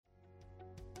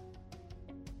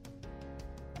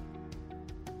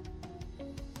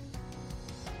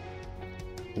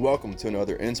Welcome to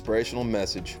another inspirational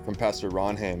message from Pastor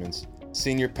Ron Hammonds,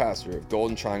 Senior Pastor of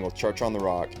Golden Triangle Church on the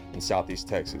Rock in Southeast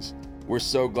Texas. We're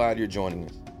so glad you're joining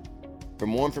us. For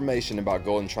more information about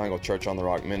Golden Triangle Church on the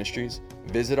Rock Ministries,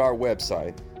 visit our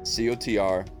website,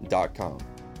 cotr.com.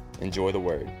 Enjoy the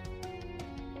Word.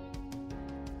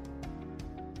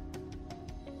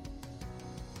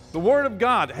 The Word of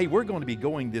God. Hey, we're going to be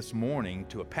going this morning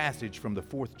to a passage from the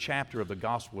 4th chapter of the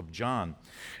Gospel of John.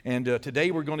 And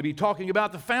today we're going to be talking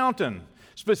about the fountain,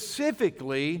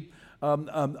 specifically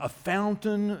a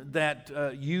fountain that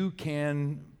you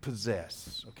can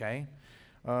possess, okay?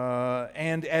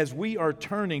 And as we are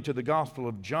turning to the Gospel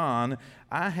of John,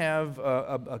 I have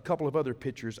a couple of other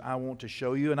pictures I want to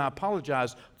show you, and I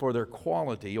apologize for their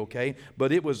quality, okay?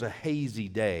 But it was a hazy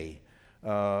day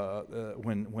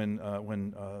when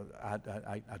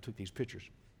I took these pictures.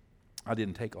 I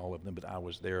didn't take all of them, but I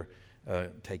was there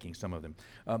taking some of them.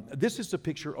 This is a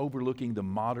picture overlooking the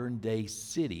modern-day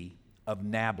city of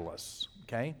Nablus.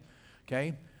 Okay.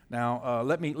 Now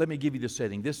let me give you the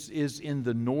setting. This is in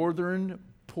the northern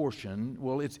portion.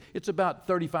 Well, it's about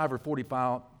 35 or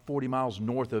 40 miles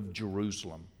north of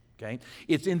Jerusalem. Okay,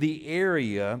 it's in the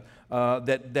area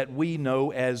that we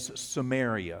know as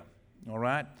Samaria. All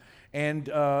right. And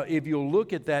if you'll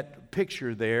look at that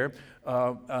picture there,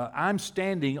 I'm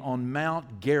standing on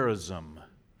Mount Gerizim.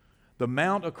 The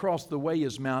mount across the way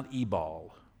is Mount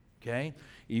Ebal. Okay?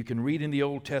 You can read in the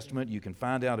Old Testament, you can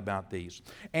find out about these.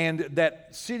 And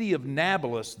that city of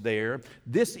Nablus there,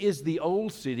 this is the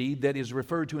old city that is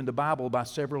referred to in the Bible by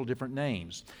several different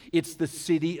names. It's the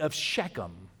city of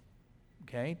Shechem.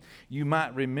 Okay? You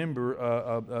might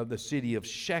remember the city of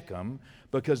Shechem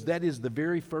because that is the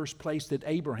very first place that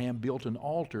Abraham built an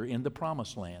altar in the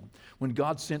Promised Land. When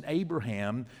God sent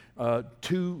Abraham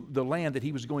to the land that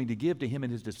he was going to give to him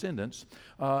and his descendants,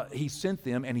 he sent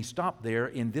them and he stopped there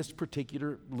in this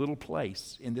particular little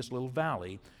place, in this little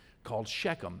valley called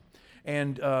Shechem.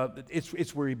 And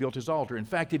it's where he built his altar. In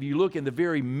fact, if you look in the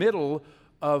very middle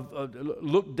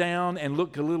look down and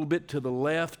look a little bit to the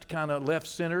left, kind of left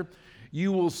center,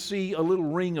 you will see a little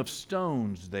ring of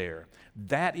stones there.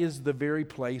 That is the very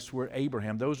place where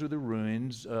Abraham, those are the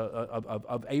ruins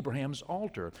of Abraham's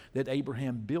altar that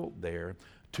Abraham built there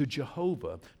to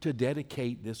Jehovah to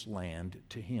dedicate this land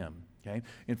to him. Okay.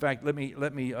 In fact, let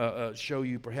me show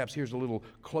you. Perhaps here's a little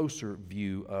closer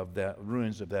view of the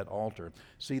ruins of that altar.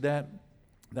 See that?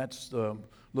 That's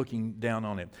looking down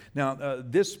on it. Now,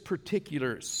 this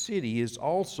particular city is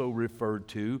also referred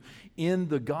to in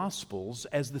the Gospels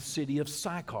as the city of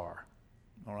Sychar.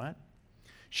 All right?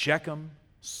 Shechem,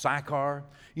 Sychar.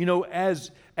 You know,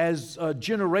 as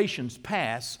generations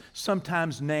pass,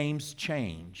 sometimes names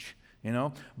change. You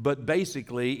know, but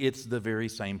basically it's the very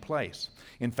same place.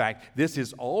 In fact, this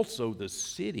is also the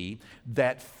city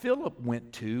that Philip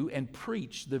went to and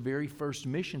preached the very first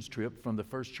missions trip from the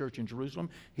first church in Jerusalem.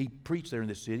 He preached there in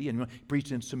the city and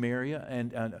preached in Samaria.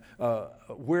 And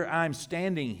where I'm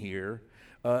standing here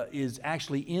is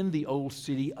actually in the old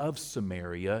city of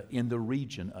Samaria, in the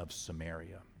region of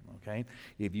Samaria. Okay,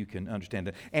 if you can understand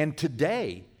that. And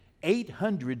today,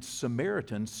 800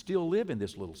 Samaritans still live in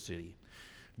this little city.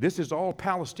 This is all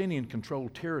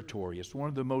Palestinian-controlled territory. It's one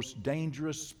of the most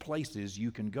dangerous places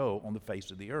you can go on the face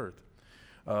of the earth.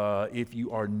 If you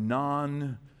are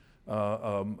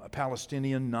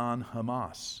non-Palestinian,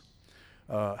 non-Hamas.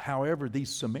 However, these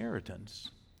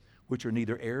Samaritans, which are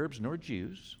neither Arabs nor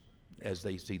Jews, as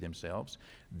they see themselves,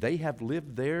 they have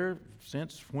lived there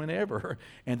since whenever,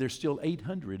 and there's still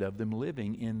 800 of them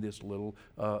living in this little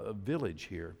village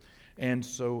here. And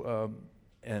so,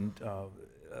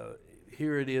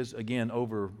 here it is again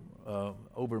over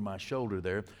my shoulder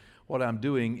there. What I'm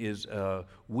doing is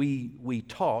we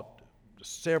taught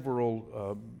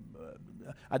several.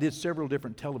 I did several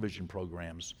different television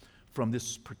programs from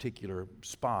this particular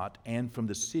spot and from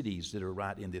the cities that are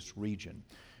right in this region.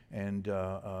 And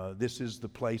this is the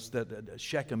place that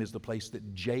Shechem is the place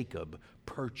that Jacob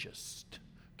purchased.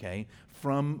 Okay,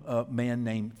 from a man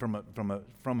named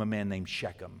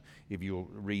Shechem. If you'll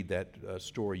read that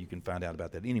story, you can find out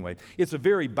about that. Anyway, it's a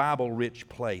very Bible-rich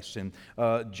place, and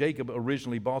Jacob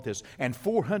originally bought this. And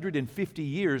 450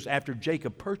 years after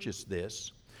Jacob purchased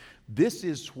this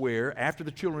is where, after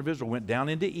the children of Israel went down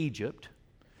into Egypt,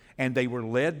 and they were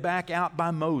led back out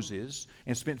by Moses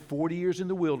and spent 40 years in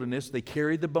the wilderness. They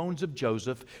carried the bones of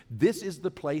Joseph. This is the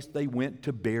place they went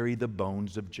to bury the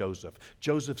bones of Joseph.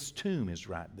 Joseph's tomb is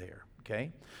right there.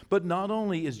 Okay? But not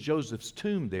only is Joseph's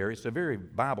tomb there, it's a very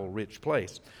Bible-rich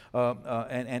place.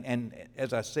 And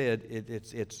as I said,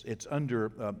 it's under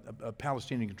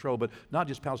Palestinian control, but not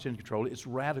just Palestinian control, it's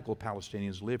radical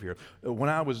Palestinians live here. When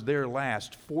I was there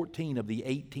last, 14 of the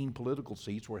 18 political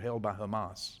seats were held by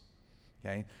Hamas.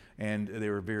 Okay? And they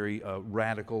were very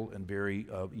radical and very,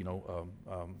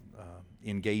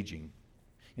 engaging.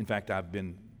 In fact, I've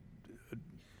been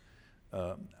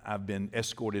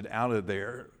escorted out of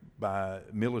there by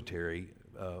military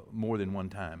more than one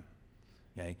time,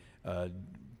 okay,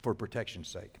 for protection's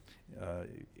sake.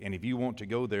 And if you want to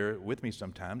go there with me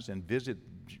sometimes and visit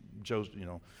Joseph,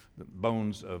 the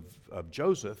bones of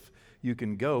Joseph, you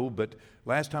can go. But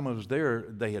last time I was there,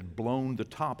 they had blown the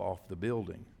top off the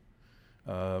building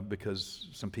because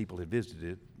some people had visited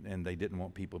it and they didn't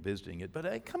want people visiting it. But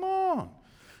hey, come on,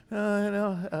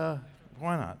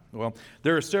 why not? Well,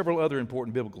 there are several other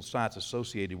important biblical sites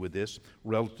associated with this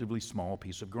relatively small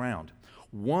piece of ground.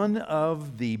 One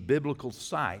of the biblical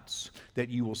sites that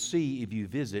you will see if you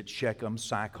visit Shechem,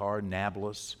 Sychar,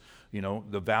 Nablus,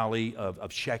 the valley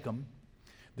of Shechem,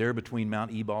 there between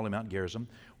Mount Ebal and Mount Gerizim,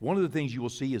 one of the things you will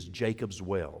see is Jacob's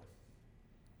well.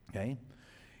 Okay?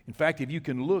 In fact, if you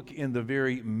can look in the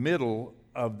very middle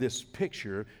of this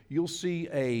picture, you'll see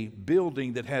a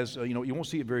building that has, you won't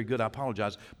see it very good, I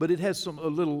apologize, but it has a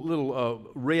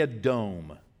little red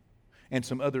dome and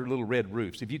some other little red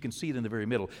roofs. If you can see it in the very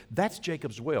middle, that's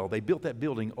Jacob's well. They built that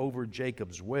building over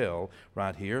Jacob's well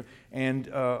right here. And,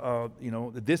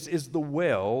 this is the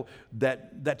well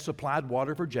that supplied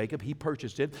water for Jacob. He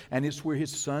purchased it, and it's where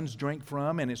his sons drank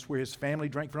from, and it's where his family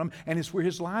drank from, and it's where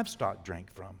his livestock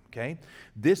drank from, okay?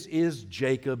 This is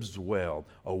Jacob's well,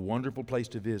 a wonderful place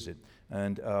to visit.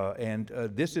 And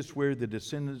this is where the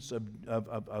descendants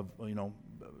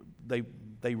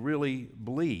they really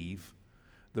believe,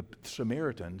 the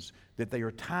Samaritans, that they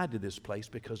are tied to this place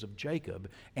because of Jacob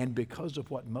and because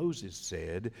of what Moses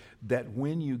said, that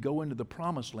when you go into the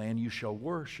promised land, you shall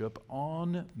worship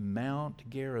on Mount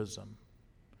Gerizim.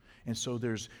 And so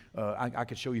there's, I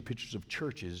could show you pictures of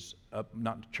churches,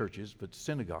 not churches, but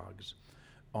synagogues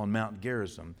on Mount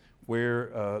Gerizim,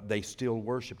 where they still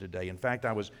worship today. In fact,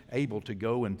 I was able to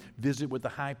go and visit with the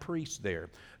high priest there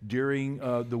during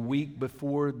the week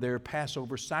before their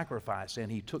Passover sacrifice,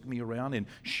 and he took me around and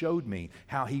showed me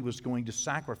how he was going to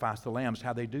sacrifice the lambs,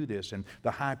 how they do this, and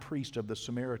the high priest of the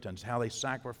Samaritans, how they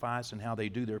sacrifice and how they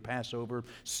do their Passover,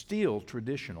 still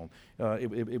traditional.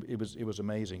 It was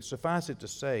amazing. Suffice it to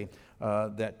say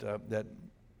that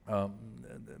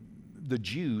the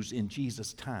Jews in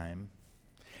Jesus' time,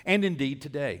 and indeed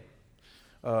today,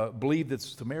 believe that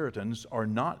Samaritans are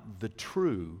not the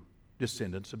true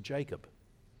descendants of Jacob.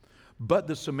 But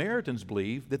the Samaritans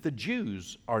believe that the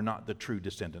Jews are not the true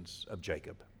descendants of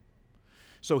Jacob.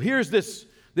 So here's this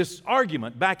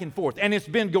argument back and forth, and it's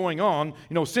been going on,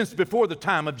 since before the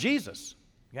time of Jesus.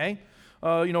 Okay?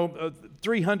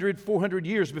 300, 400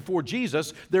 years before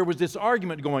Jesus, there was this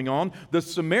argument going on. The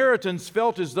Samaritans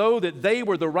felt as though that they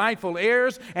were the rightful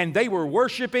heirs, and they were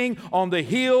worshiping on the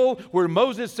hill where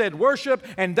Moses said worship,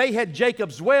 and they had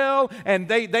Jacob's well, and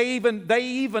they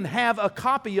even have a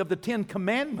copy of the Ten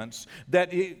Commandments that,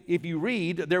 if you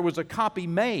read, there was a copy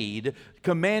made,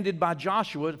 commanded by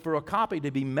Joshua for a copy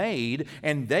to be made,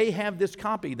 and they have this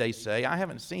copy, they say. I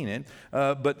haven't seen it,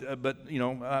 but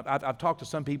I've talked to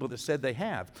some people that said they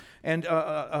have. And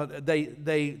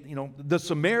the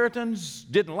Samaritans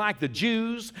didn't like the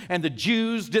Jews, and the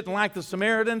Jews didn't like the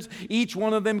Samaritans, each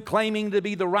one of them claiming to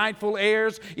be the rightful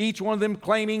heirs, each one of them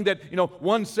claiming that,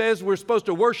 one says we're supposed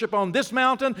to worship on this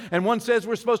mountain, and one says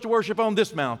we're supposed to worship on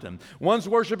this mountain. One's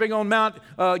worshiping on Mount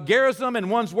Gerizim, and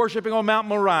one's worshiping on Mount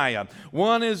Moriah.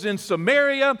 One is in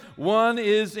Samaria, one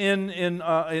is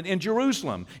in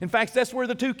Jerusalem. In fact, that's where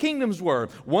the two kingdoms were.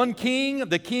 One king,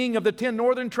 the king of the 10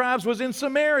 northern tribes, was in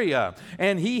Samaria,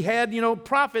 and he had,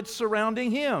 prophets surrounding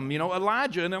him,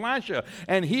 Elijah and Elisha.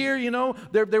 And here,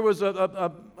 there was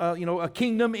a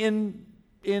kingdom in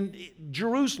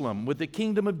Jerusalem with the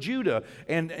kingdom of Judah,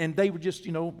 and they were just,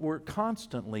 were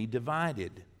constantly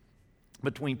divided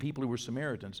between people who were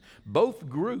Samaritans. Both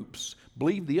groups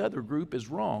believe the other group is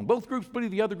wrong. Both groups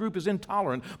believe the other group is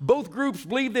intolerant. Both groups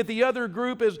believe that the other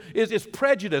group is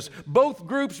prejudiced. Both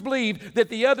groups believe that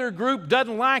the other group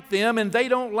doesn't like them, and they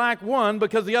don't like one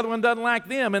because the other one doesn't like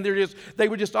them, and they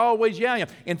were just always yelling.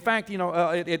 In fact,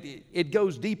 it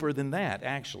goes deeper than that,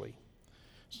 actually.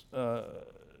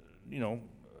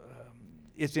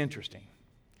 It's interesting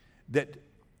that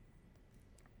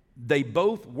they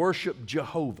both worship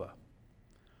Jehovah,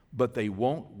 but they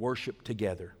won't worship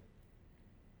together.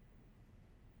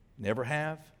 Never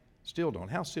have, still don't.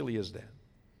 How silly is that?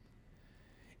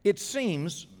 It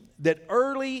seems that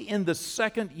early in the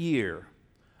second year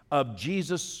of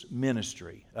Jesus'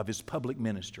 ministry, of his public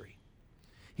ministry,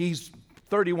 he's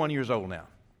 31 years old now.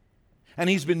 And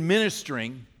he's been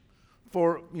ministering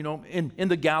for, in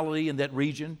the Galilee, in that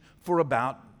region, for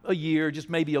about a year, just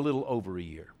maybe a little over a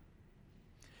year.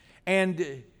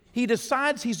 And he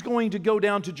decides he's going to go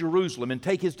down to Jerusalem and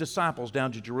take his disciples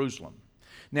down to Jerusalem.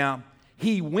 Now,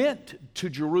 he went to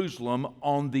Jerusalem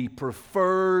on the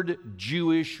preferred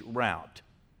Jewish route.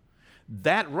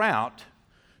 That route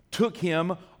took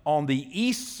him on the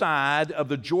east side of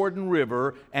the Jordan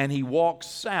River, and he walked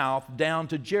south down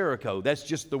to Jericho. That's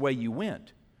just the way you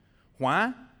went.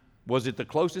 Why? Was it the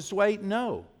closest way?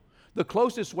 No. The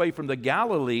closest way from the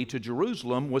Galilee to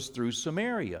Jerusalem was through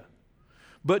Samaria.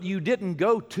 But you didn't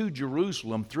go to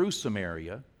Jerusalem through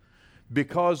Samaria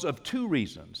because of two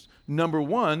reasons. Number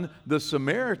one, the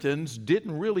Samaritans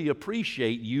didn't really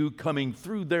appreciate you coming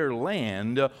through their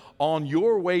land on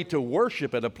your way to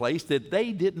worship at a place that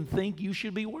they didn't think you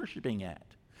should be worshiping at.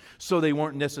 So they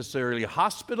weren't necessarily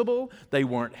hospitable, they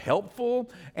weren't helpful,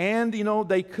 and,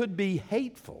 they could be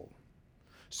hateful.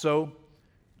 So,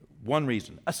 one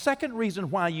reason. A second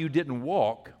reason why you didn't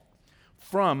walk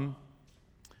from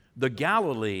the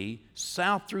Galilee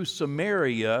south through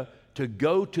Samaria to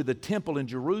go to the temple in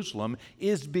Jerusalem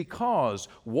is because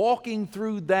walking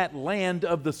through that land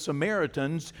of the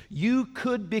Samaritans, you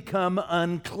could become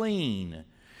unclean.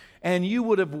 And you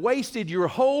would have wasted your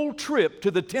whole trip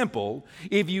to the temple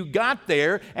if you got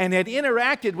there and had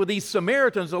interacted with these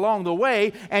Samaritans along the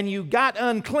way and you got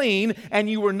unclean and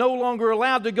you were no longer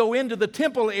allowed to go into the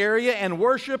temple area and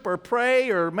worship or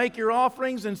pray or make your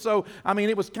offerings. And so,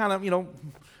 it was kind of,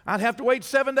 I'd have to wait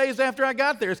 7 days after I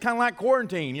got there. It's kind of like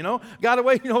quarantine, Got to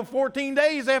wait, 14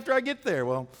 days after I get there.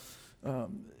 Well,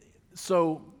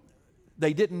 so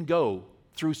they didn't go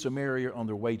through Samaria on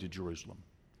their way to Jerusalem.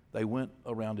 They went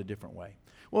around a different way.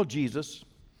 Well, Jesus,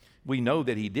 we know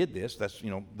that he did this. That's,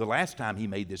 the last time he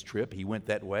made this trip, he went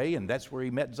that way, and that's where he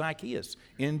met Zacchaeus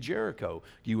in Jericho.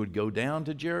 You would go down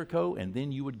to Jericho, and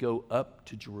then you would go up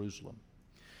to Jerusalem.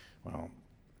 Well,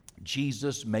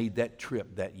 Jesus made that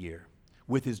trip that year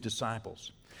with his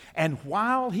disciples. And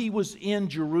while he was in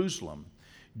Jerusalem,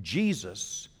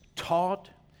 Jesus taught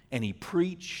and he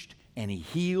preached and he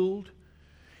healed,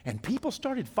 and people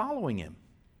started following him.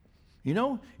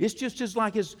 It's just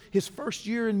like his first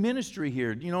year in ministry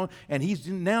here, and he's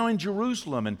now in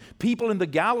Jerusalem, and people in the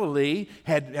Galilee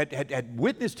had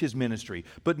witnessed his ministry.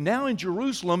 But now in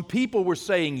Jerusalem, people were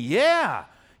saying, yeah,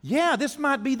 this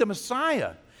might be the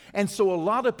Messiah. And so a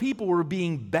lot of people were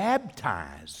being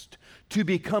baptized to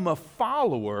become a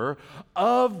follower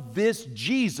of this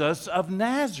Jesus of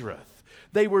Nazareth.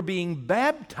 They were being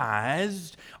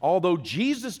baptized, although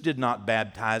Jesus did not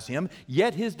baptize him,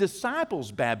 yet his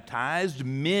disciples baptized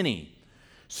many.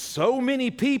 So many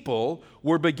people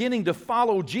were beginning to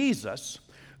follow Jesus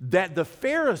that the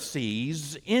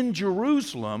Pharisees in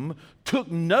Jerusalem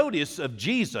took notice of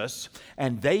Jesus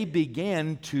and they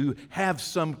began to have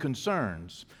some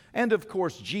concerns. And of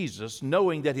course, Jesus,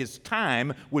 knowing that his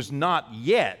time was not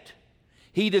yet,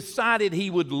 he decided he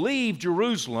would leave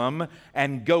Jerusalem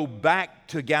and go back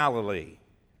to Galilee.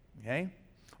 Okay?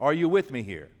 Are you with me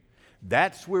here?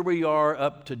 That's where we are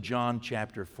up to John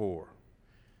chapter 4.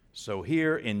 So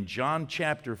here in John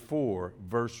chapter 4,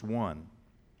 verse 1,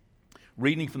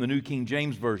 reading from the New King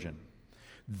James Version.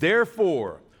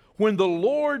 Therefore, when the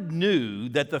Lord knew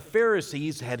that the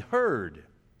Pharisees had heard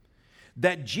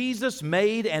that Jesus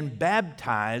made and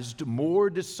baptized more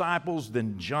disciples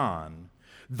than John,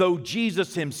 though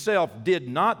Jesus himself did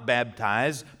not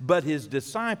baptize, but his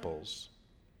disciples,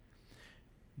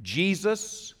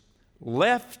 Jesus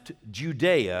left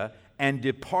Judea and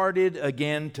departed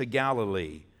again to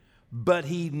Galilee, but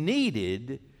he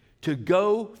needed to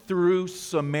go through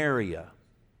Samaria.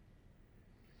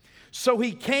 So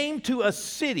he came to a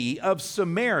city of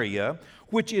Samaria,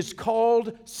 which is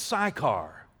called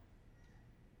Sychar,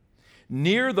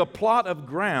 near the plot of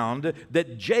ground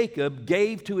that Jacob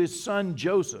gave to his son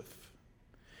Joseph.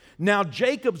 Now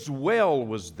Jacob's well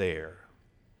was there.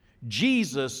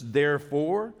 Jesus,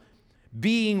 therefore,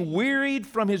 being wearied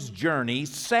from his journey,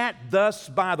 sat thus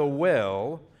by the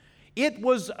well. It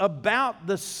was about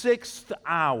the 6th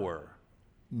hour,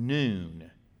 noon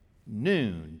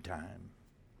time.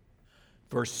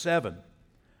 Verse 7,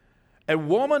 a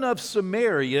woman of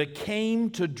Samaria came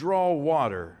to draw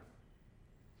water.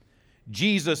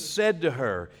 Jesus said to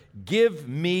her, "Give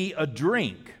me a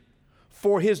drink,"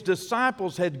 for his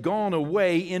disciples had gone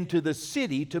away into the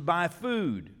city to buy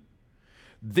food.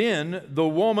 Then the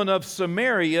woman of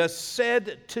Samaria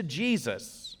said to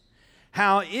Jesus,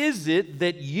 "How is it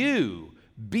that you,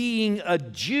 being a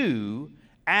Jew,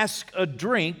 ask a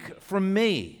drink from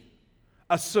me,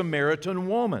 a Samaritan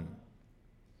woman?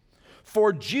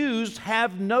 For Jews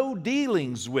have no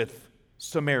dealings with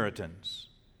Samaritans.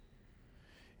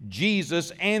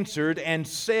 Jesus answered and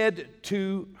said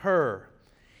to her,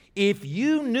 if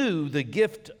you knew the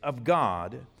gift of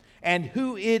God and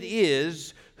who it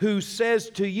is who says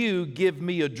to you, give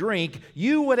me a drink,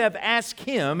 you would have asked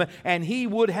him, and he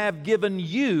would have given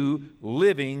you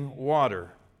living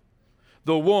water.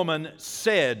 The woman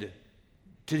said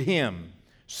to him,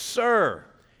 Sir,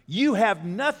 you have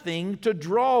nothing to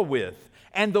draw with,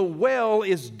 and the well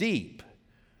is deep.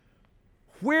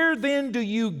 Where then do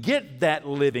you get that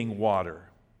living water?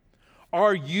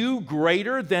 Are you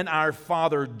greater than our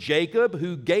father Jacob,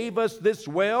 who gave us this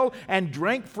well and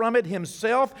drank from it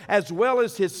himself, as well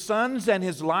as his sons and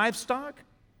his livestock?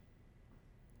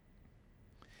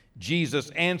 Jesus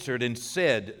answered and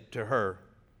said to her,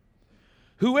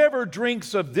 whoever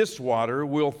drinks of this water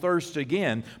will thirst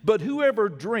again, but whoever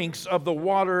drinks of the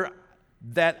water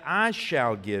that I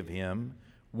shall give him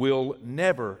will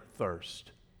never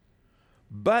thirst.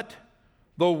 But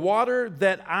the water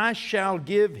that I shall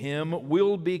give him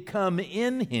will become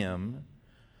in him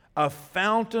a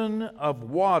fountain of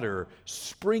water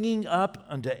springing up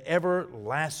unto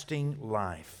everlasting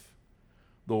life.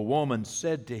 The woman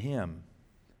said to him,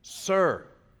 Sir,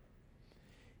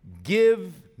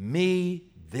 give me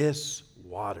this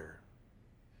water,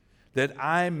 that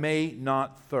I may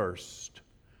not thirst,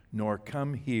 nor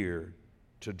come here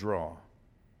to draw.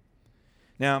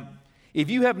 Now, if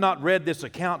you have not read this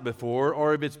account before,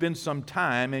 or if it's been some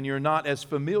time and you're not as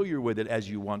familiar with it as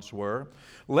you once were,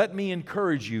 let me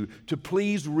encourage you to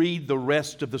please read the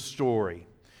rest of the story.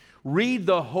 Read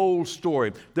the whole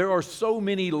story. There are so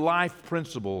many life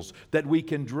principles that we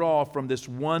can draw from this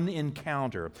one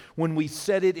encounter when we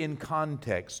set it in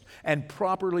context and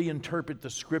properly interpret the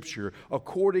Scripture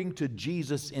according to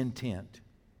Jesus' intent.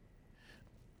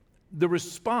 The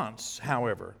response,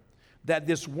 however, that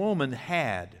this woman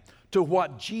had to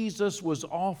what Jesus was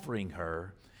offering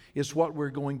her is what we're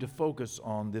going to focus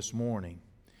on this morning.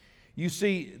 You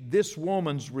see, this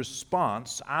woman's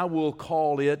response, I will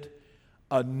call it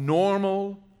a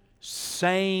normal,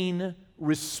 sane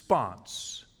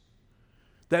response.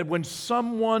 That when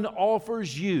someone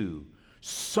offers you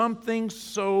something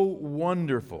so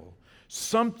wonderful,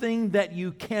 something that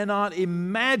you cannot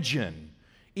imagine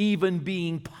even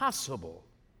being possible,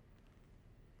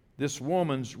 this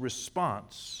woman's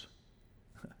response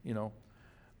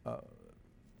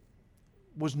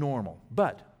was normal.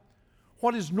 But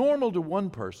what is normal to one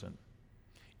person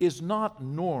is not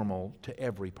normal to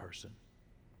every person.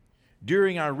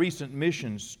 During our recent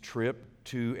missions trip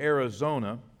to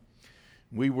Arizona,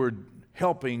 we were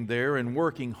helping there and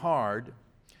working hard.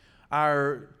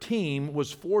 Our team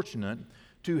was fortunate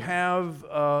to have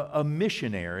a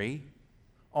missionary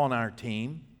on our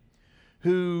team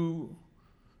who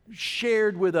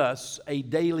shared with us a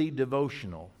daily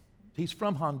devotional. He's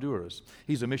from Honduras.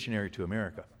 He's a missionary to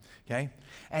America, okay?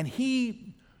 And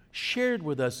he shared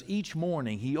with us each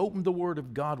morning. He opened the Word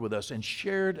of God with us and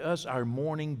shared us our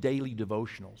morning daily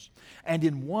devotionals. And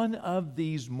in one of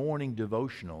these morning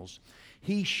devotionals,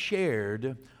 he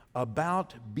shared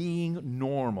about being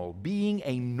normal, being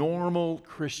a normal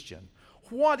Christian.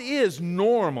 What is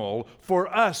normal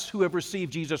for us who have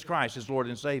received Jesus Christ as Lord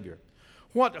and Savior?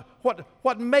 What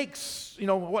makes,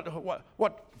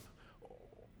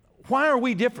 why are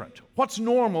we different? What's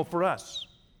normal for us?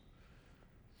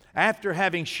 After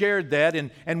having shared that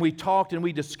and we talked and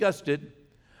we discussed it,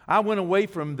 I went away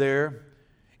from there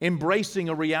embracing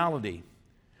a reality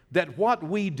that what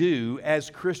we do as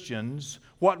Christians,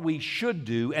 what we should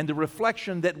do, and the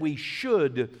reflection that we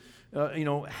should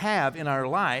have in our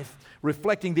life,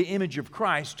 reflecting the image of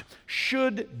Christ,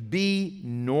 should be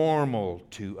normal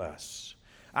to us.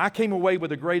 I came away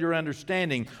with a greater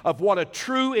understanding of what a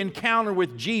true encounter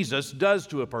with Jesus does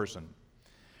to a person.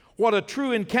 What a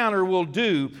true encounter will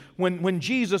do when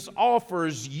Jesus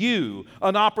offers you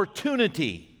an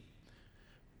opportunity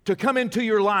to come into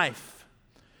your life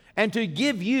and to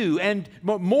give you, and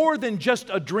more than just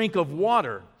a drink of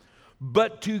water,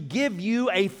 but to give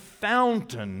you a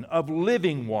fountain of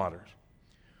living water.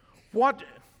 What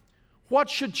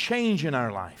should change in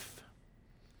our life?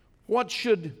 What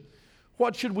should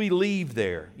we leave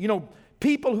there?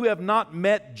 People who have not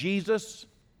met Jesus,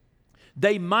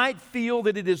 they might feel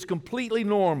that it is completely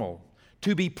normal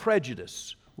to be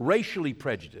prejudiced, racially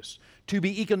prejudiced, to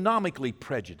be economically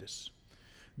prejudiced.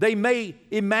 They may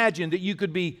imagine that you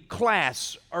could be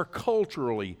class or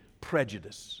culturally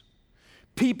prejudiced.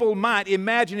 People might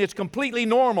imagine it's completely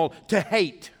normal to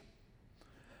hate.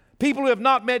 People who have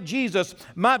not met Jesus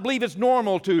might believe it's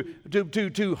normal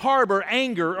to harbor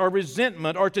anger or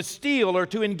resentment or to steal or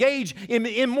to engage in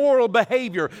immoral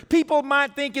behavior. People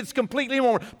might think it's completely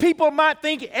normal. People might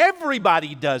think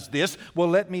everybody does this. Well,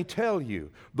 let me tell you,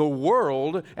 the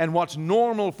world and what's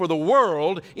normal for the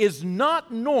world is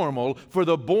not normal for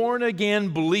the born-again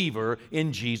believer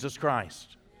in Jesus Christ.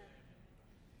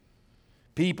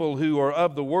 People who are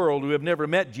of the world, who have never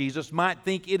met Jesus, might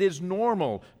think it is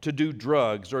normal to do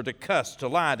drugs or to cuss, to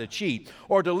lie, to cheat,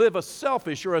 or to live a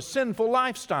selfish or a sinful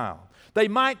lifestyle. They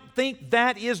might think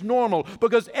that is normal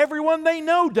because everyone they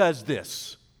know does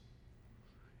this.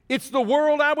 It's the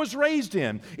world I was raised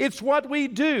in. It's what we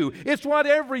do. It's what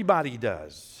everybody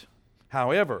does.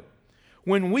 However,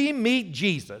 when we meet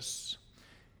Jesus,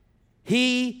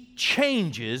 He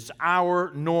changes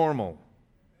our normal.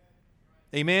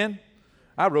 Amen?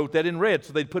 I wrote that in red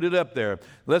so they'd put it up there.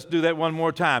 Let's do that one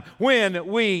more time. When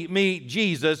we meet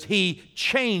Jesus, He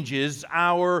changes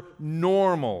our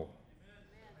normal.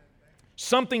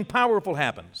 Something powerful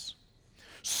happens.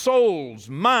 Souls,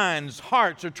 minds,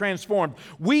 hearts are transformed.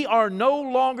 We are no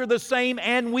longer the same,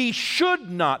 and we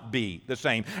should not be the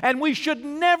same. And we should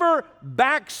never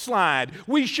backslide.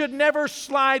 We should never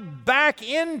slide back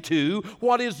into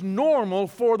what is normal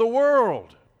for the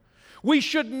world. We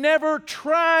should never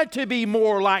try to be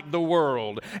more like the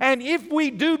world. And if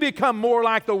we do become more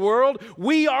like the world,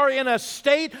 we are in a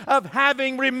state of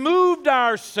having removed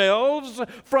ourselves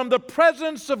from the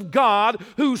presence of God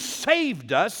who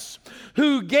saved us,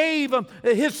 who gave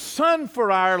His Son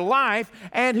for our life,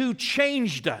 and who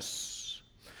changed us,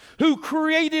 who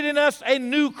created in us a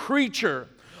new creature.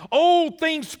 Old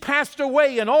things passed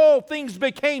away, and all things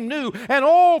became new, and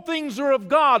all things are of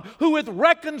God, who hath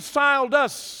reconciled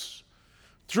us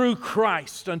through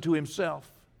Christ unto Himself.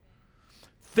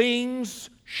 Things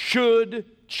should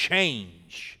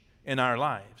change in our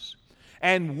lives,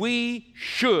 and we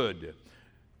should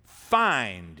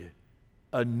find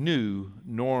a new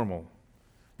normal.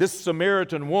 This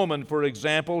Samaritan woman, for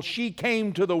example, she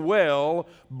came to the well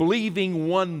believing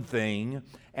one thing,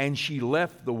 and she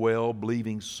left the well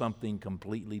believing something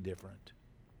completely different.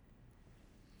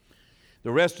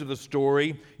 The rest of the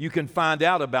story, you can find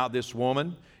out about this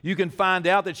woman. You can find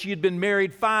out that she had been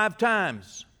married 5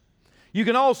 times. You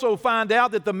can also find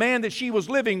out that the man that she was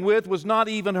living with was not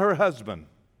even her husband.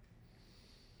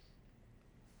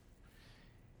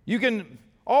 You can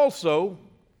also,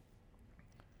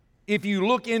 if you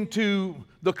look into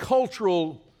the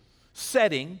cultural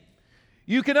setting,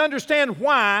 you can understand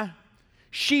why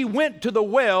she went to the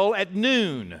well at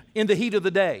noon in the heat of the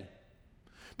day.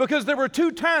 Because there were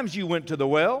 2 times you went to the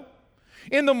well.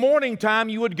 In the morning time,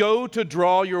 you would go to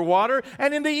draw your water,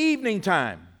 and in the evening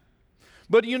time.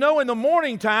 But you know, in the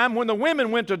morning time, when the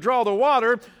women went to draw the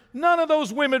water, none of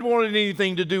those women wanted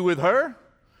anything to do with her.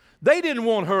 They didn't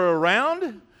want her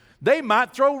around. They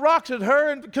might throw rocks at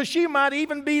her because she might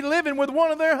even be living with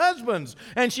one of their husbands,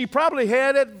 and she probably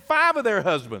had 5 of their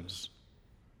husbands.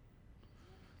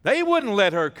 They wouldn't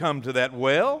let her come to that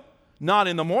well. Not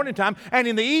in the morning time. And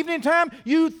in the evening time,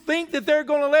 you think that they're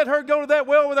going to let her go to that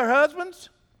well with her husbands?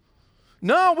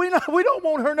 No, we don't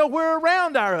want her nowhere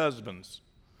around our husbands.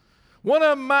 One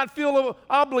of them might feel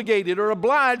obligated or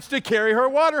obliged to carry her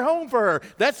water home for her.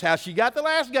 That's how she got the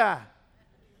last guy.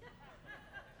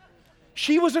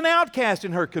 She was an outcast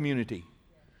in her community.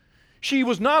 She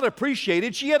was not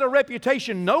appreciated. She had a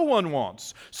reputation no one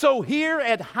wants. So here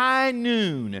at high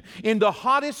noon, in the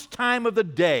hottest time of the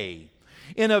day,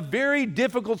 in a very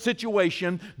difficult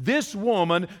situation, this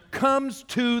woman comes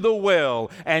to the well,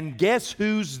 and guess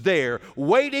who's there,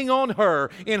 waiting on her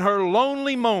in her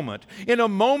lonely moment, in a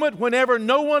moment whenever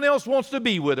no one else wants to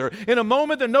be with her, in a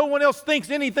moment that no one else thinks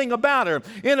anything about her,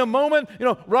 in a moment,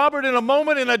 Robert, in a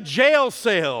moment in a jail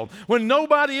cell when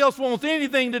nobody else wants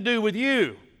anything to do with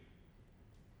you.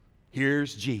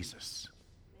 Here's Jesus.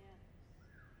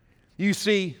 You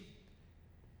see,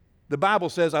 the Bible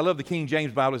says, I love the King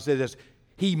James Bible, it says this,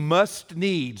 He must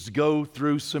needs go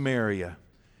through Samaria.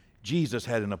 Jesus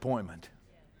had an appointment.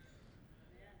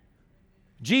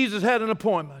 Jesus had an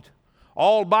appointment.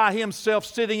 All by Himself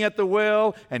sitting at the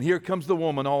well, and here comes the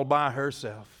woman all by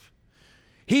herself.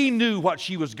 He knew what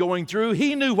she was going through.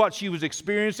 He knew what she was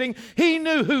experiencing. He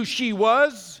knew who she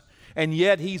was. And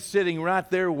yet He's sitting right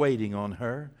there waiting on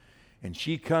her. And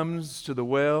she comes to the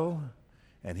well,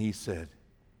 and He said,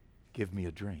 "Give me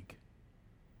a drink."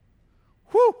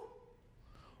 Whew!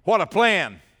 What a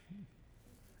plan.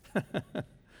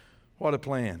 What a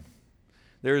plan.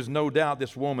 There is no doubt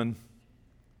this woman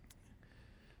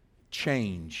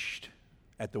changed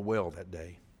at the well that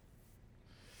day.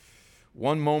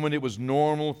 One moment it was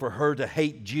normal for her to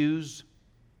hate Jews.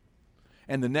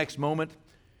 And the next moment,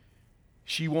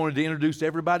 she wanted to introduce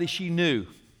everybody she knew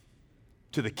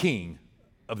to the King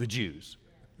of the Jews.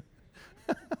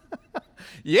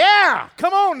 Yeah,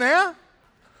 come on now.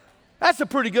 That's some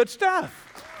pretty good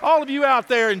stuff. All of you out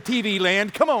there in TV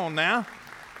land, come on now.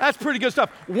 That's pretty good stuff.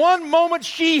 One moment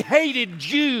she hated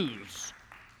Jews.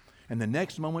 And the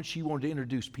next moment, she wanted to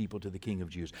introduce people to the King of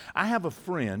Jews. I have a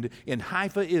friend in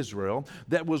Haifa, Israel,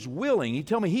 that was willing. He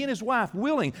told me he and his wife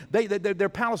willing. They're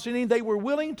Palestinian. They were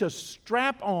willing to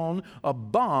strap on a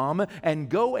bomb and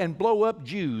go and blow up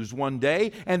Jews one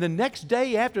day. And the next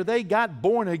day, after they got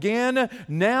born again,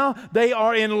 now they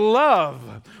are in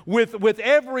love with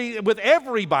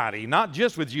everybody, not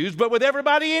just with Jews, but with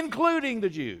everybody, including the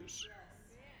Jews.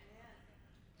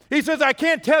 He says, I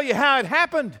can't tell you how it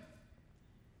happened.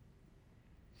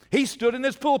 He stood in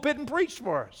this pulpit and preached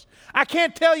for us. I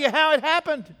can't tell you how it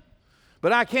happened,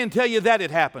 but I can tell you that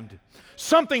it happened.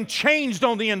 Something changed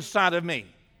on the inside of me.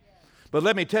 But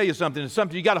let me tell you something. It's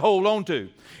something you got to hold on to.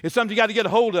 It's something you got to get a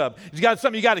hold of. It's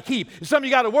something you got to keep. It's something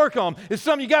you got to work on. It's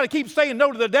something you got to keep saying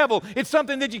no to the devil. It's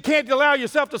something that you can't allow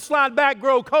yourself to slide back,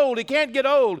 grow cold. It can't get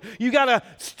old. You got to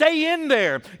stay in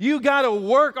there. You got to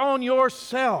work on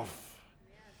yourself.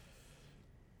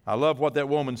 I love what that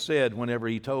woman said whenever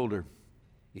he told her.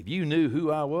 If you knew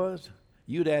who I was,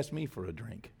 you'd ask me for a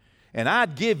drink. And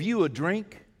I'd give you a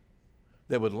drink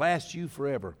that would last you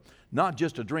forever. Not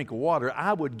just a drink of water.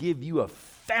 I would give you a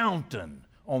fountain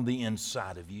on the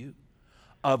inside of you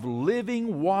of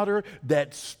living water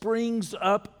that springs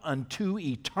up unto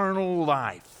eternal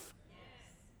life.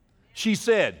 She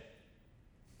said,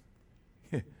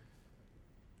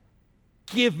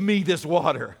 give me this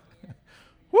water.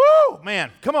 Woo,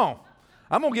 man, come on.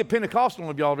 I'm going to get Pentecostal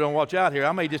if y'all don't watch out here.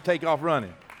 I may just take off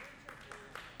running.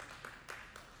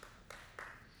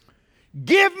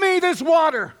 Give me this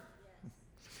water.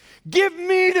 Give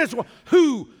me this water.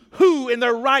 Who in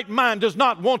their right mind does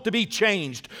not want to be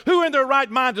changed? Who in their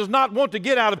right mind does not want to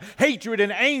get out of hatred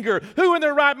and anger? Who in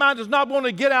their right mind does not want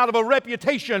to get out of a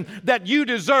reputation that you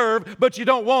deserve but you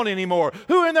don't want anymore?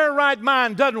 Who in their right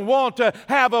mind doesn't want to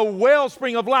have a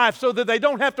wellspring of life so that they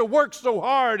don't have to work so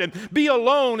hard and be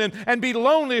alone and be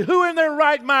lonely? Who in their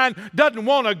right mind doesn't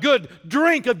want a good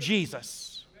drink of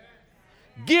Jesus?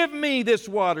 Give me this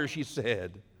water, she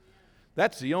said.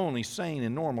 That's the only sane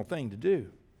and normal thing to do.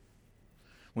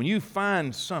 When you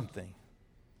find something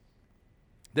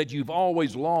that you've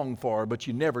always longed for but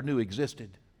you never knew existed,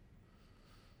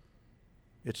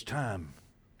 it's time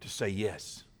to say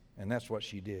yes. And that's what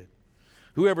she did.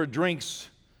 Whoever drinks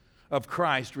of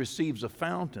Christ receives a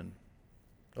fountain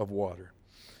of water.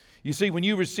 You see, when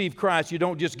you receive Christ, you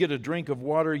don't just get a drink of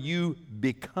water, you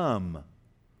become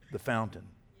the fountain.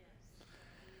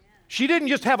 She didn't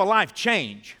just have a life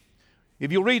change.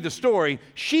 If you read the story,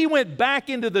 she went back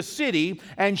into the city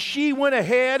and she went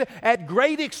ahead at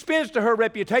great expense to her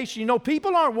reputation. You know,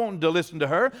 people aren't wanting to listen to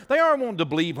her. They aren't wanting to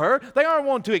believe her. They aren't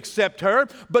wanting to accept her.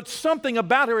 But something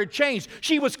about her had changed.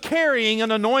 She was carrying an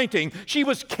anointing. She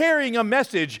was carrying a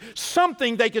message.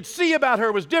 Something they could see about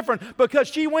her was different because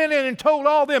she went in and told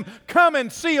all them, come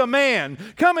and see a man.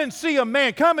 Come and see a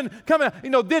man. Come and,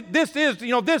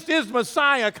 this is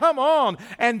Messiah. Come on.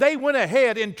 And they went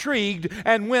ahead intrigued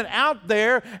and went out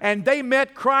there and they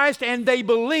met Christ and they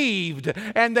believed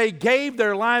and they gave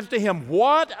their lives to Him.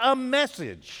 What a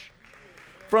message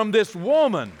from this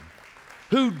woman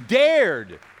who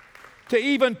dared to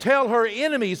even tell her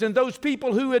enemies and those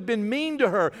people who had been mean to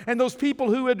her and those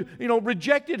people who had,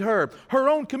 rejected her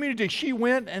own community. She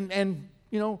went and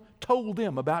told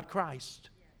them about Christ.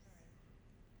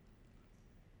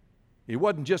 It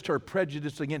wasn't just her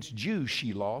prejudice against Jews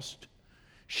she lost.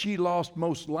 She lost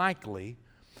most likely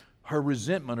her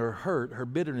resentment, her hurt, her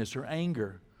bitterness, her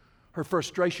anger, her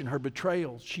frustration, her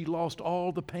betrayal. She lost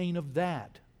all the pain of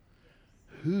that.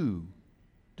 Who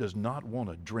does not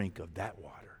want a drink of that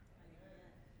water?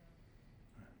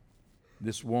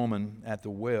 This woman at the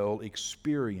well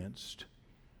experienced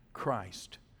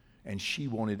Christ, and she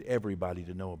wanted everybody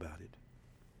to know about it.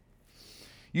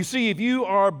 You see, if you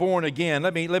are born again,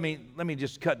 let me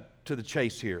just cut to the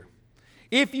chase here.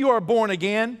 If you are born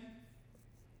again,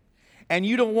 and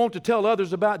you don't want to tell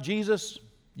others about Jesus,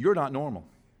 you're not normal.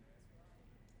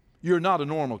 You're not a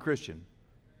normal Christian.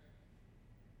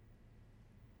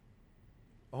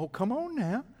 Oh, come on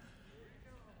now.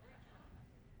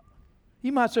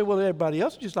 You might say, well, everybody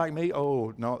else is just like me.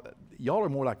 Oh, no, y'all are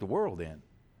more like the world then.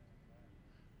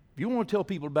 If you want to tell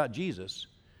people about Jesus,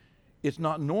 it's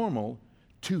not normal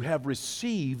to have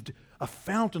received a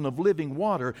fountain of living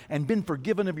water and been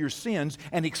forgiven of your sins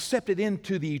and accepted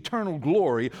into the eternal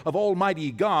glory of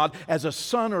Almighty God as a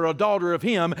son or a daughter of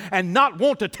Him, and not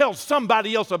want to tell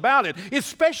somebody else about it,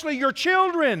 especially your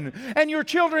children and your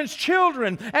children's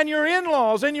children and your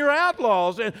in-laws and your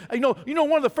outlaws. And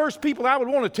one of the first people I would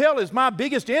want to tell is my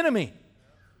biggest enemy.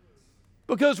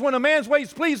 Because when a man's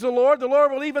ways please the Lord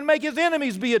will even make his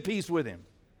enemies be at peace with him.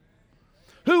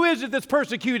 Who is it that's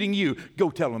persecuting you?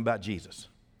 Go tell them about Jesus.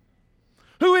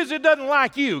 Who is it that doesn't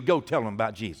like you? Go tell them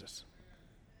about Jesus.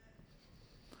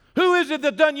 Who is it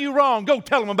that done you wrong? Go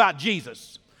tell them about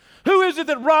Jesus. Who is it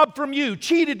that robbed from you,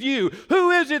 cheated you?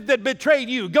 Who is it that betrayed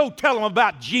you? Go tell them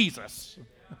about Jesus.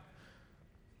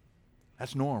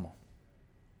 That's normal.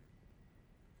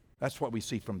 That's what we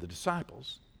see from the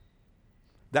disciples.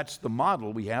 That's the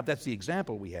model we have. That's the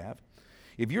example we have.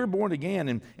 If you're born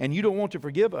again and you don't want to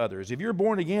forgive others, if you're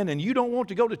born again and you don't want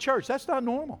to go to church, that's not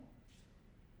normal.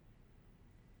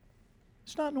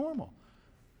 It's not normal.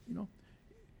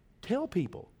 Tell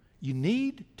people you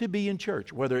need to be in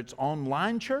church, whether it's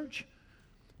online church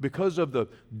because of the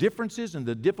differences and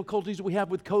the difficulties we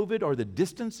have with COVID, or the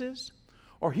distances,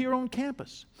 or here on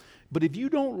campus. But if you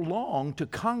don't long to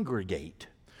congregate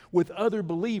with other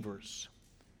believers,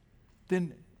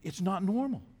 then it's not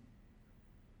normal.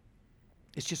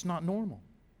 It's just not normal.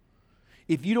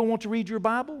 If you don't want to read your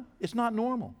Bible, it's not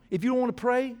normal. If you don't want to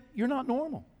pray, you're not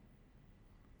normal.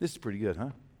 This is pretty good, huh?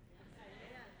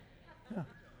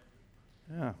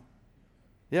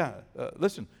 Yeah.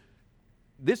 Listen,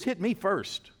 this hit me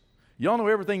first. Y'all know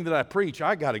everything that I preach,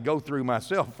 I got to go through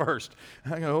myself first.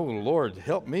 I go, oh, Lord,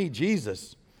 help me,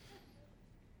 Jesus.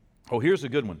 Oh, here's a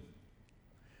good one.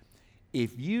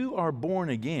 If you are born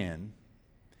again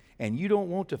and you don't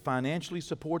want to financially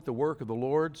support the work of the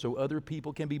Lord so other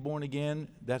people can be born again,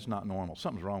 that's not normal.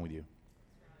 Something's wrong with you.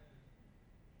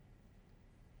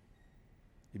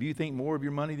 If you think more of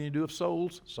your money than you do of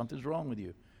souls, something's wrong with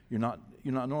you. You're not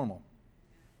normal.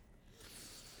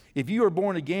 If you are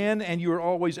born again and you are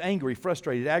always angry,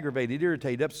 frustrated, aggravated,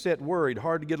 irritated, upset, worried,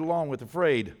 hard to get along with,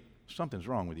 afraid, something's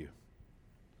wrong with you.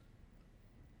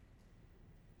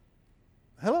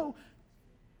 Hello?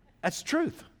 That's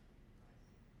truth.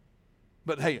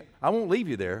 But hey, I won't leave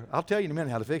you there. I'll tell you in a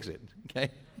minute how to fix it, okay?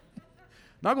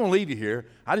 Not going to leave you here.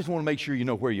 I just want to make sure you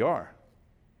know where you are.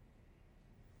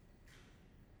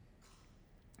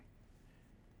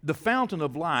 The fountain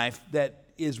of life that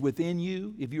is within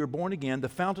you, if you are born again, the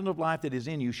fountain of life that is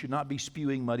in you should not be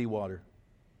spewing muddy water.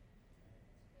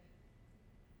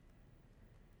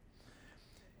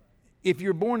 If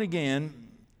you're born again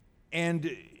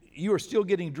and you are still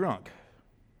getting drunk,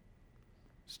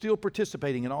 still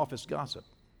participating in office gossip.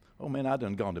 Oh man, I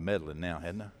done gone to meddling now,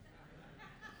 hadn't I?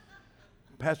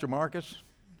 Pastor Marcus,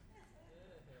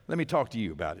 let me talk to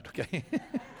you about it, okay?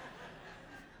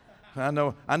 I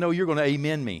know you're going to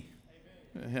amen me.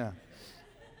 Yeah.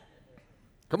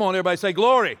 Come on, everybody, say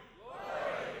glory.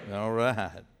 Glory. All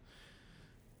right.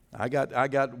 I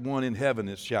got one in heaven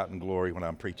that's shouting glory when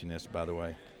I'm preaching this, by the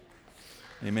way.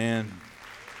 Amen.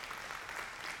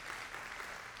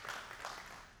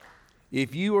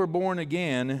 If you are born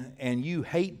again and you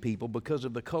hate people because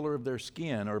of the color of their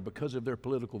skin or because of their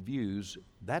political views,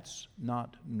 that's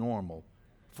not normal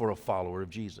for a follower of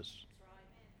Jesus.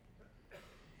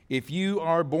 If you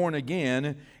are born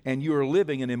again and you are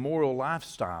living an immoral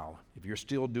lifestyle, if you're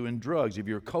still doing drugs, if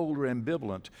you're cold or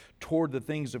ambivalent toward the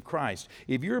things of Christ,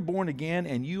 if you're born again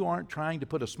and you aren't trying to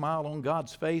put a smile on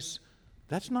God's face,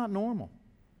 that's not normal.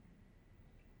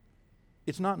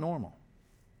 It's not normal.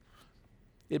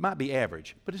 It might be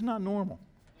average, but it's not normal.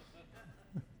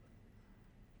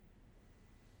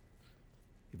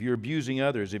 If you're abusing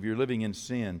others, if you're living in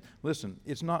sin, listen,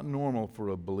 it's not normal for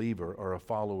a believer or a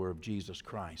follower of Jesus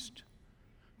Christ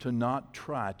to not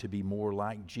try to be more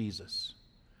like Jesus,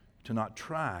 to not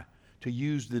try to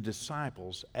use the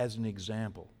disciples as an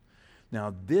example.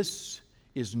 Now, this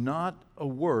is not a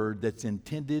word that's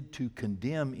intended to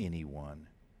condemn anyone,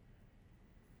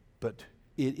 but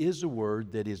it is a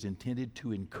word that is intended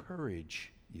to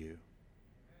encourage you.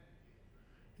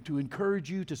 To encourage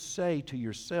you to say to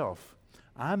yourself,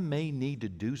 I may need to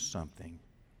do something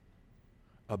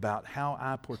about how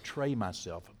I portray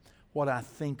myself, what I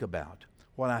think about,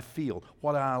 what I feel,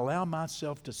 what I allow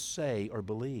myself to say or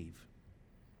believe.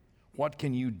 What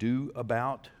can you do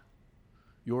about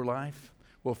your life?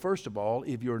 Well, first of all,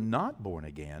 if you're not born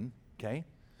again, okay,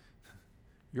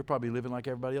 you're probably living like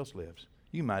everybody else lives.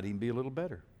 You might even be a little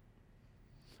better.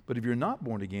 But if you're not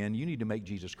born again, you need to make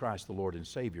Jesus Christ the Lord and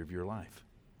Savior of your life.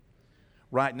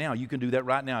 right now. You can do that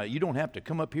right now. You don't have to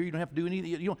come up here. You don't have to do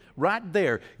anything. Right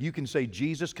there, you can say,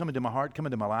 Jesus, come into my heart, come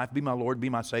into my life, be my Lord, be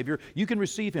my Savior. You can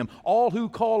receive Him. All who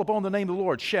call upon the name of the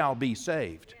Lord shall be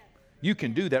saved. You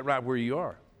can do that right where you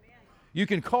are. You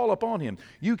can call upon Him.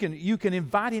 You can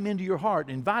invite Him into your heart,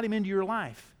 invite Him into your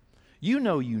life. You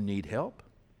know you need help.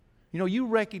 You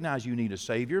recognize you need a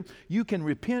Savior. You can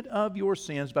repent of your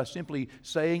sins by simply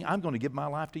saying, I'm going to give my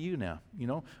life to you now.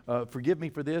 Forgive me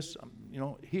for this.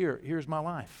 Here's my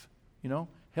life.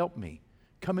 Help me.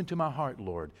 Come into my heart,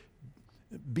 Lord.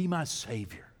 Be my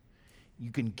Savior.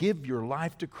 You can give your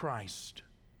life to Christ.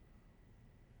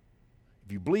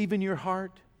 If you believe in your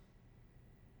heart,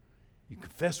 you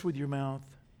confess with your mouth,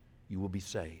 you will be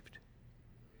saved.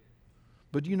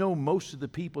 But most of the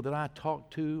people that I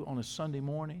talk to on a Sunday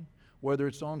morning, whether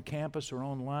it's on campus or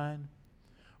online,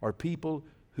 are people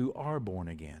who are born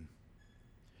again.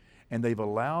 And they've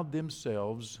allowed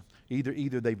themselves,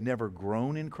 either they've never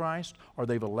grown in Christ or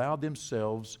they've allowed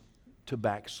themselves to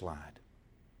backslide.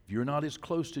 If you're not as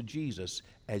close to Jesus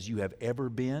as you have ever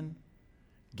been,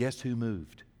 guess who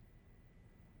moved?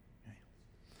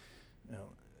 Now,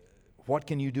 what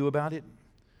can you do about it?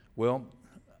 Well,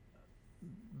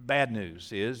 bad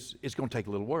news is it's going to take a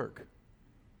little work.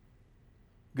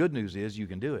 Good news is you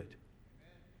can do it.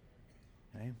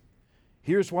 Okay?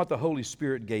 Here's what the Holy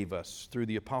Spirit gave us through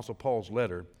the Apostle Paul's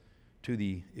letter to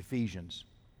the Ephesians.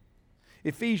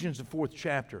 Ephesians, the 4th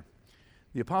chapter.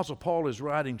 The Apostle Paul is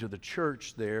writing to the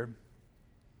church there.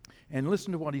 And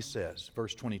listen to what he says,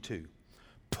 verse 22.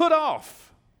 Put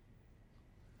off.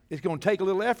 It's going to take a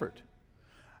little effort.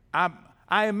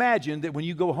 I imagine that when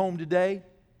you go home today,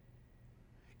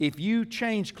 if you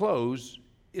change clothes,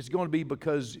 it's going to be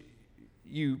because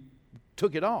you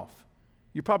took it off.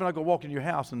 You're probably not going to walk in your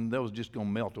house and those are just going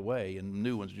to melt away and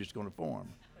new ones are just going to form.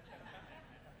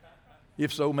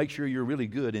 If so, make sure you're really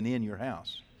good and in your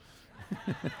house.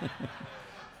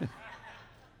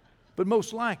 But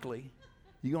most likely,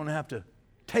 you're going to have to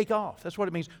take off. That's what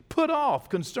it means. Put off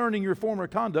concerning your former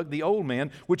conduct the old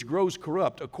man, which grows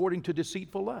corrupt according to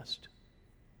deceitful lust.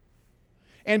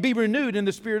 And be renewed in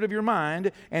the spirit of your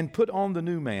mind and put on the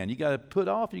new man. You got to put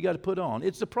off, you got to put on.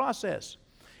 It's a process.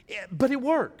 But it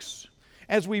works.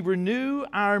 As we renew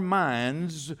our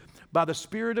minds by the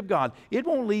Spirit of God, it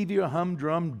won't leave you a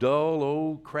humdrum, dull,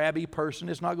 old, crabby person.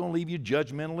 It's not going to leave you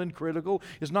judgmental and critical.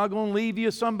 It's not going to leave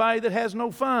you somebody that has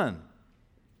no fun.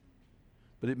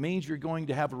 But it means you're going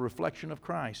to have a reflection of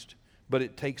Christ. But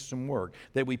it takes some work.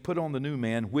 That we put on the new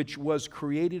man, which was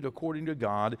created according to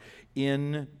God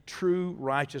in true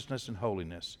righteousness and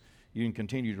holiness. You can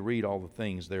continue to read all the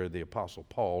things there the Apostle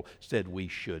Paul said we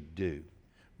should do.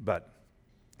 But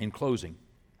in closing,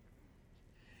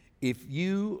 if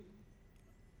you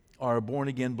are a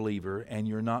born-again believer and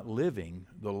you're not living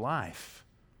the life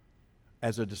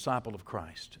as a disciple of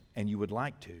Christ, and you would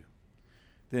like to,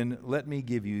 then let me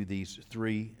give you these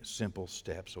 3 simple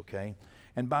steps, okay?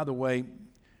 And by the way,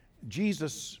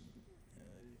 Jesus,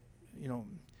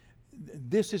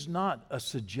 this is not a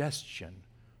suggestion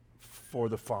for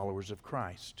the followers of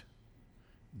Christ.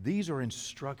 These are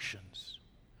instructions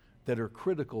that are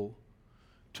critical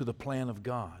to the plan of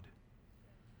God.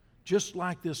 Just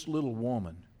like this little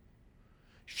woman,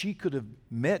 she could have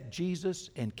met Jesus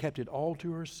and kept it all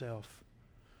to herself,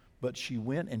 but she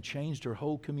went and changed her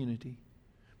whole community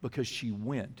because she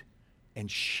went and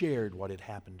shared what had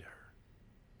happened to her.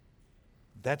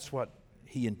 That's what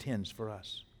He intends for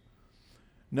us.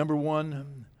 Number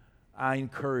 1, I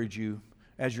encourage you,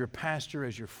 as your pastor,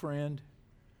 as your friend,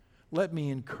 let me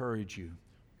encourage you,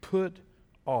 put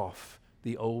off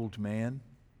the old man.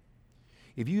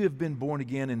 If you have been born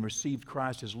again and received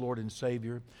Christ as Lord and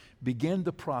Savior, begin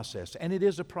the process. And it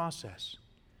is a process,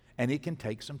 and it can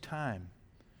take some time.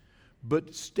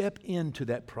 But step into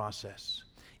that process.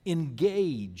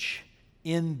 Engage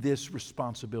in this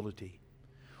responsibility.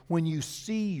 When you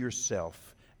see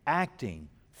yourself acting,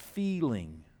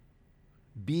 feeling,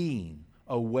 being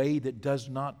a way that does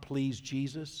not please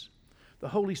Jesus, the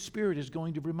Holy Spirit is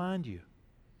going to remind you.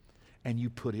 And you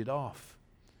put it off.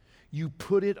 You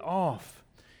put it off.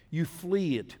 You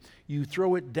flee it. You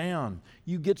throw it down.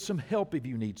 You get some help if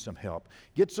you need some help.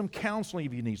 Get some counseling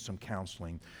if you need some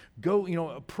counseling.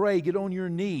 Go, pray, get on your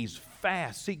knees,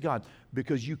 fast, seek God,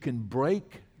 because you can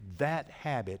break that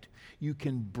habit. You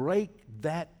can break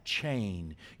that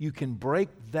chain. You can break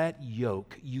that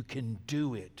yoke. You can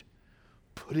do it.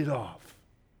 Put it off.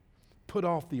 Put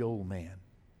off the old man.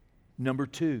 Number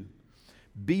 2,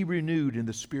 be renewed in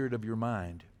the spirit of your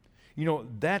mind.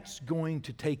 That's going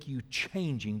to take you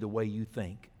changing the way you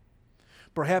think.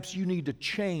 Perhaps you need to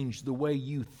change the way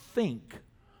you think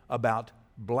about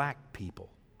black people.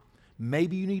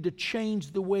 Maybe you need to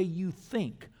change the way you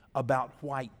think about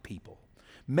white people.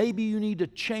 Maybe you need to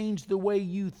change the way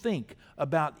you think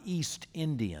about East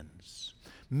Indians.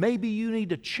 Maybe you need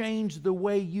to change the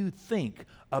way you think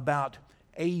about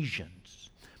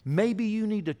Asians. Maybe you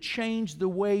need to change the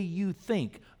way you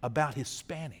think about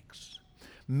Hispanics.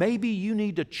 Maybe you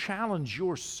need to challenge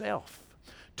yourself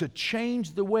to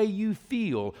change the way you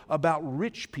feel about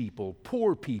rich people,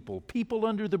 poor people, people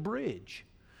under the bridge.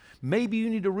 Maybe you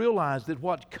need to realize that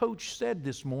what Coach said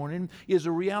this morning is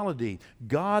a reality.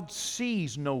 God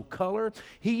sees no color.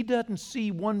 He doesn't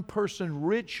see one person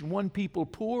rich and one people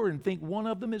poor and think one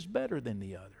of them is better than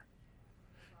the other.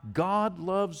 God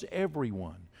loves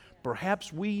everyone.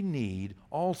 Perhaps we need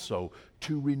also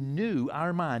to renew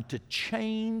our mind, to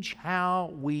change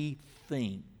how we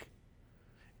think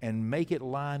and make it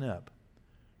line up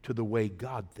to the way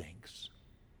God thinks.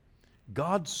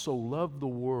 God so loved the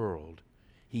world,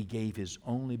 He gave His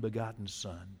only begotten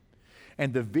Son.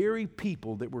 And the very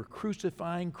people that were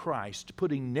crucifying Christ,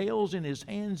 putting nails in His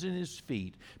hands and His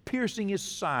feet, piercing His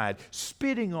side,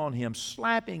 spitting on Him,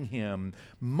 slapping Him,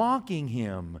 mocking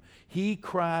Him, He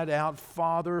cried out,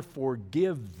 "Father,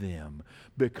 forgive them,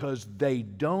 because they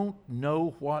don't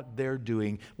know what they're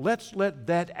doing." Let's let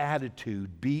that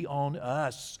attitude be on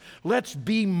us. Let's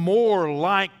be more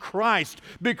like Christ,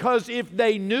 because if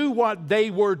they knew what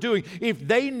they were doing, if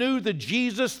they knew the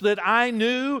Jesus that I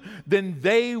knew, then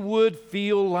they would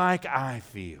feel like I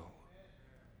feel.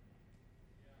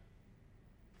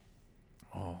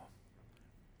 Oh,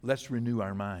 let's renew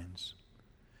our minds.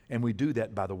 And we do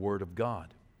that by the Word of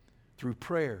God, through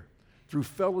prayer, through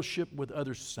fellowship with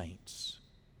other saints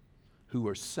who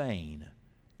are sane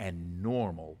and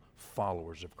normal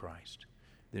followers of Christ.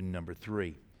 Then number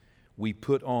 3, we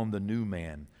put on the new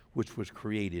man, which was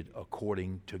created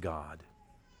according to God.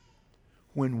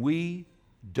 When we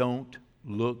don't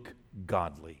look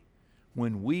godly,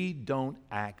 when we don't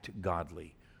act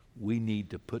godly, we need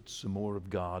to put some more of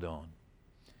God on.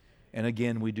 And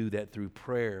again, we do that through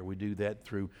prayer. We do that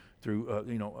through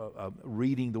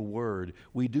reading the Word.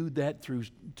 We do that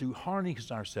to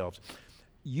harness ourselves.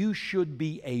 You should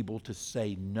be able to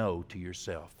say no to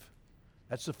yourself.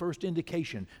 That's the first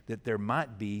indication that there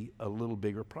might be a little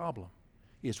bigger problem.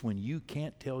 It's when you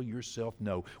can't tell yourself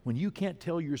no. When you can't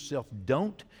tell yourself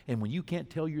don't, and when you can't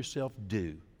tell yourself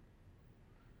do.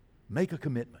 Make a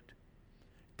commitment.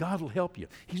 God will help you.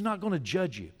 He's not going to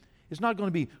judge you. It's not going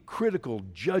to be critical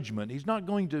judgment. He's not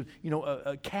going to,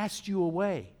 cast you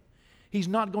away. He's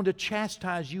not going to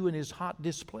chastise you in His hot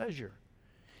displeasure.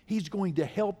 He's going to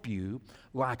help you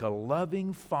like a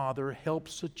loving father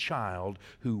helps a child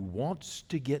who wants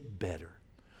to get better.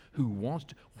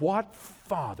 What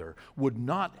father would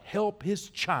not help his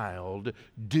child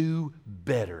do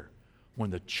better when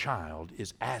the child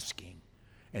is asking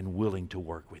and willing to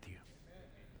work with you?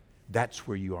 That's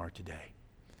where you are today.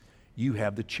 You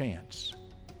have the chance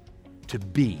to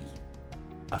be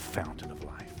a fountain of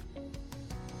life.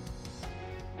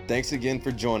 Thanks again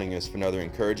for joining us for another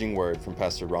encouraging word from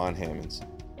Pastor Ron Hammonds.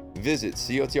 Visit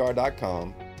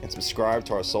cotr.com and subscribe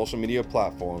to our social media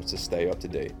platforms to stay up to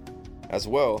date. As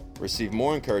well, receive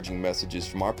more encouraging messages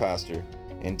from our pastor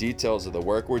and details of the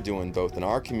work we're doing both in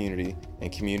our community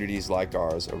and communities like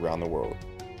ours around the world.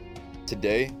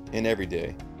 Today and every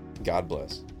day, God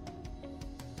bless.